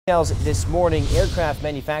This morning, aircraft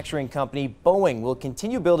manufacturing company Boeing will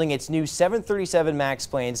continue building its new 737 MAX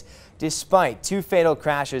planes despite two fatal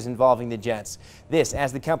crashes involving the jets. This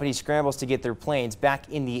as the company scrambles to get their planes back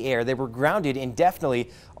in the air. They were grounded indefinitely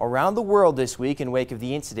around the world this week in wake of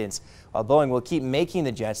the incidents. While Boeing will keep making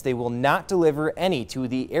the jets, they will not deliver any to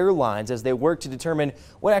the airlines as they work to determine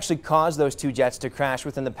what actually caused those two jets to crash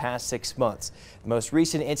within the past 6 months. The most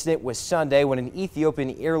recent incident was Sunday when an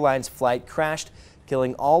Ethiopian Airlines flight crashed,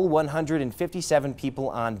 killing all 157 people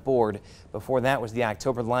on board. Before that was the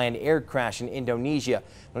October Lion Air crash in Indonesia.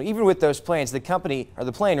 Now, even with those planes, the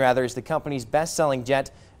plane is the company's best-selling jet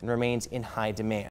and remains in high demand.